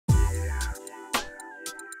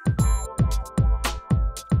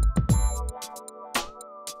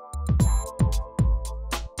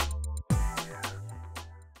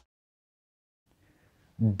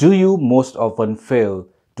Do you most often fail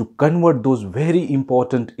to convert those very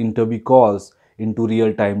important interview calls into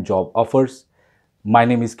real-time job offers? My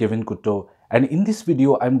name is Kutto, and in this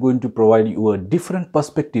video I'm going to provide you a different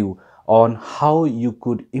perspective on how you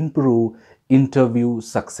could improve interview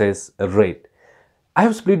success rate. I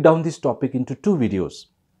have split down this topic into two videos.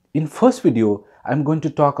 In first video, I'm going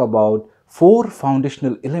to talk about four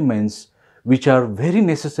foundational elements which are very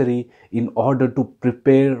necessary in order to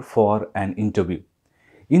prepare for an interview.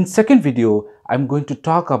 In second video, I'm going to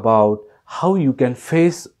talk about how you can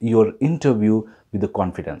face your interview with the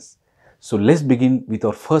confidence. So let's begin with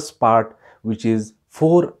our first part, which is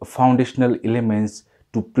four foundational elements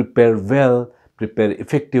to prepare well, prepare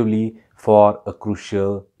effectively for a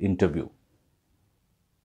crucial interview.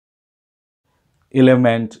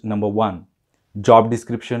 Element number one, job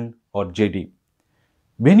description or JD.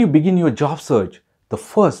 When you begin your job search, the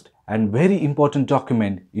first and very important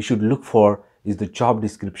document you should look for is the job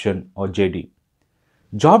description or JD.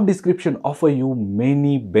 Job description offer you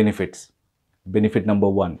many benefits. Benefit number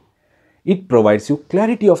one, it provides you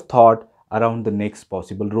clarity of thought around the next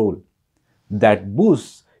possible role. That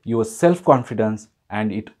boosts your self-confidence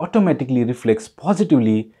and it automatically reflects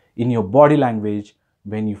positively in your body language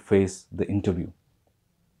when you face the interview.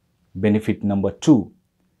 Benefit number two,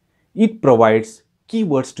 it provides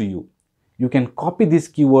keywords to you. You can copy these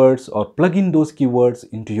keywords or plug in those keywords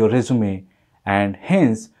into your resume and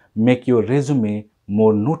hence make your resume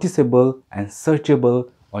more noticeable and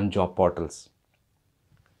searchable on job portals.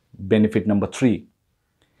 Benefit number three,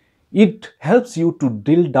 it helps you to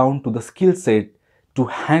drill down to the skill set to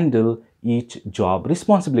handle each job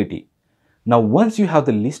responsibility. Now, once you have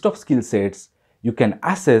the list of skill sets, you can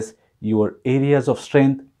assess your areas of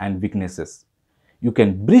strength and weaknesses. You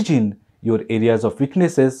can bridge in your areas of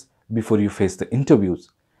weaknesses before you face the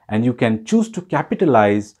interviews, and you can choose to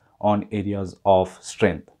capitalize on areas of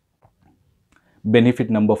strength.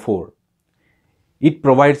 Benefit number four, it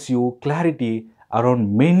provides you clarity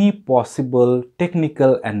around many possible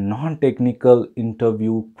technical and non-technical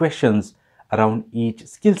interview questions around each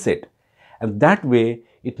skill set, and that way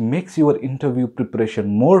it makes your interview preparation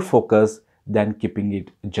more focused than keeping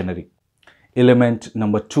it generic. Element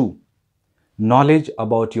number two, knowledge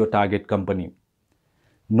about your target company.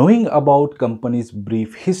 Knowing about company's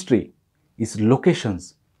brief history, its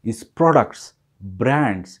locations, its products,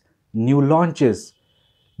 brands, new launches,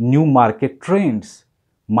 new market trends,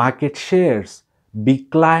 market shares, big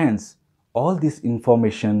clients, all this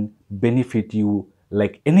information benefit you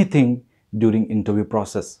like anything during interview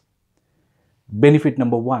process. Benefit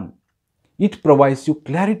number one, it provides you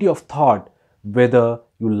clarity of thought whether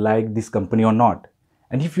you like this company or not.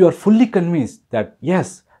 And if you are fully convinced that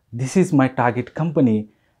yes, this is my target company,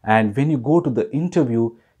 and when you go to the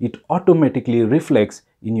interview, it automatically reflects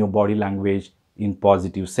in your body language in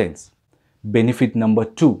positive sense. Benefit number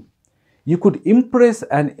two, you could impress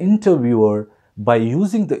an interviewer by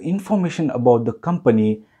using the information about the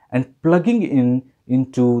company and plugging in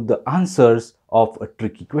into the answers of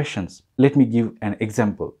tricky questions. Let me give an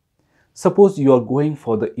example. Suppose you are going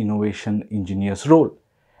for the innovation engineer's role,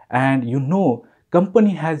 and you know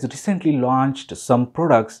company has recently launched some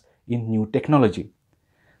products in new technology.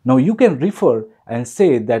 Now you can refer and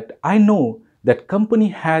say that I know that company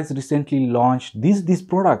has recently launched these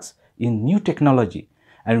products in new technology,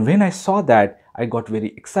 and when I saw that I got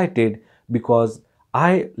very excited because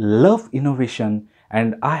I love innovation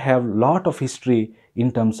and I have lot of history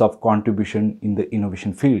in terms of contribution in the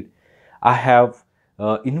innovation field. I have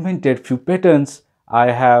invented few patents,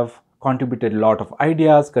 I have contributed a lot of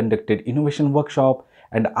ideas, conducted innovation workshop,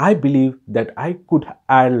 and I believe that I could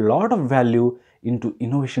add a lot of value into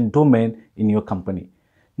innovation domain in your company.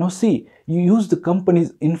 Now see, you use the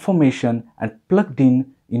company's information and plugged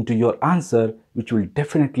in into your answer, which will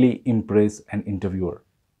definitely impress an interviewer.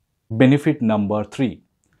 Benefit number three,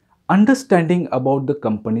 understanding about the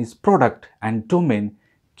company's product and domain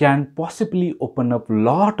can possibly open up a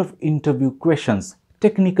lot of interview questions,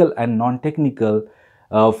 technical and non-technical,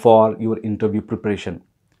 for your interview preparation.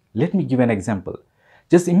 Let me give an example.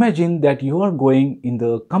 Just imagine that you are going in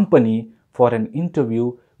the company for an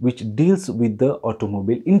interview which deals with the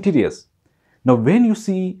automobile interiors. Now when you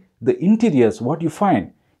see the interiors, what you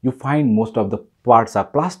find? You find most of the parts are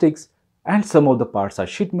plastics and some of the parts are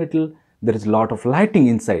sheet metal. There is a lot of lighting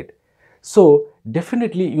inside. So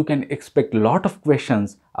definitely you can expect a lot of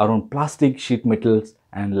questions around plastic, sheet metals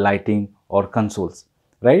and lighting or consoles,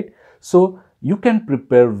 right? So you can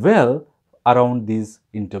prepare well around these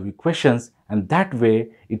interview questions, and that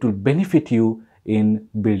way it will benefit you in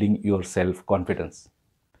building your self-confidence.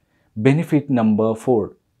 Benefit number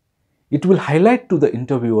four, it will highlight to the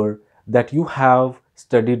interviewer that you have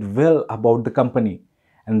studied well about the company,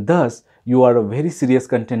 and thus you are a very serious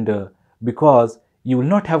contender, because you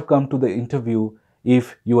will not have come to the interview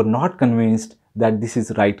if you are not convinced that this is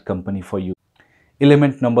the right company for you.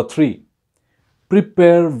 Element number 3.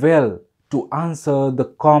 Prepare well to answer the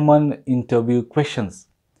common interview questions.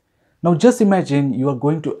 Now just imagine you are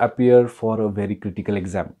going to appear for a very critical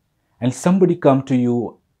exam, and somebody come to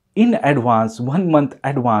you in advance, 1 month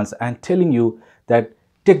advance, and telling you that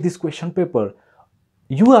take this question paper.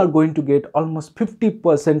 You are going to get almost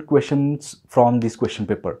 50% questions from this question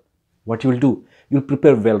paper. What you will do? You'll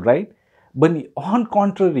prepare well, right? But on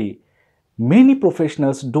contrary, many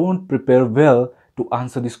professionals don't prepare well to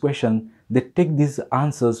answer this question. They take these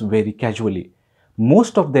answers very casually.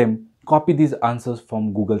 Most of them copy these answers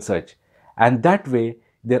from Google search, and that way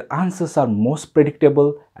their answers are most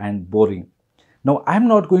predictable and boring. Now, I'm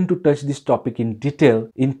not going to touch this topic in detail.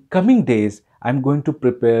 In coming days, I'm going to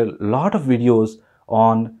prepare a lot of videos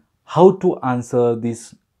on how to answer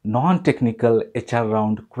these non-technical HR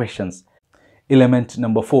round questions. Element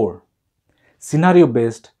number 4. Scenario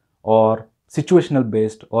based or situational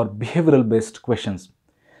based or behavioral based questions.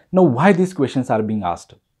 Now, why these questions are being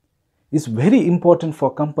asked? It's very important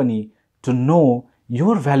for company to know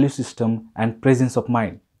your value system and presence of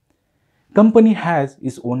mind. Company has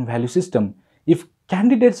its own value system. If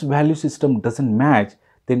candidate's value system doesn't match,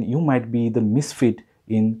 then you might be the misfit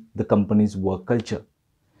in the company's work culture.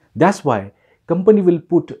 That's why company will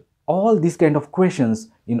put all these kind of questions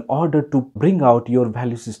in order to bring out your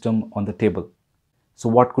value system on the table. So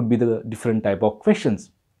what could be the different type of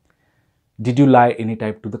questions? Did you lie any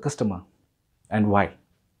type to the customer, and why?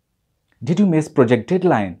 Did you miss project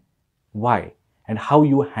deadline? Why? And how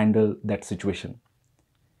you handle that situation?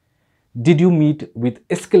 Did you meet with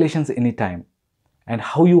escalations anytime, and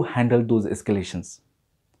how you handle those escalations?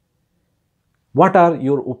 What are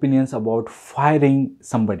your opinions about firing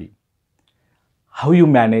somebody? How you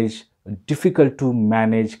manage a difficult to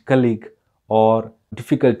manage colleague or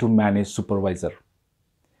difficult to manage supervisor?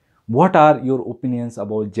 What are your opinions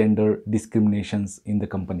about gender discriminations in the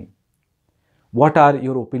company? What are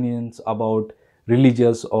your opinions about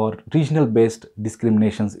religious or regional based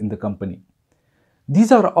discriminations in the company?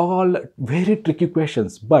 These are all very tricky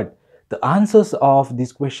questions, but the answers of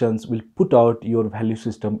these questions will put out your value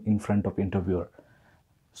system in front of interviewer.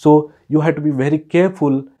 So you have to be very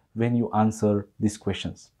careful when you answer these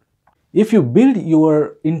questions. If you build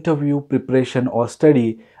your interview preparation or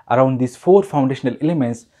study around these 4 foundational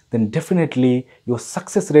elements, then definitely your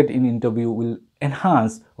success rate in interview will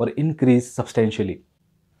enhance or increase substantially.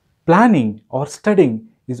 Planning or studying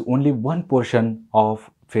is only one portion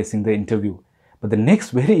of facing the interview, but the next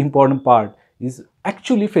very important part is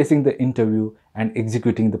actually facing the interview and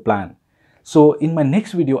executing the plan. So in my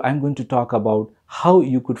next video, I'm going to talk about how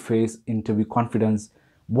you could face interview confidence,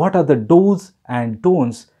 what are the do's and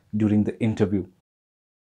don'ts during the interview.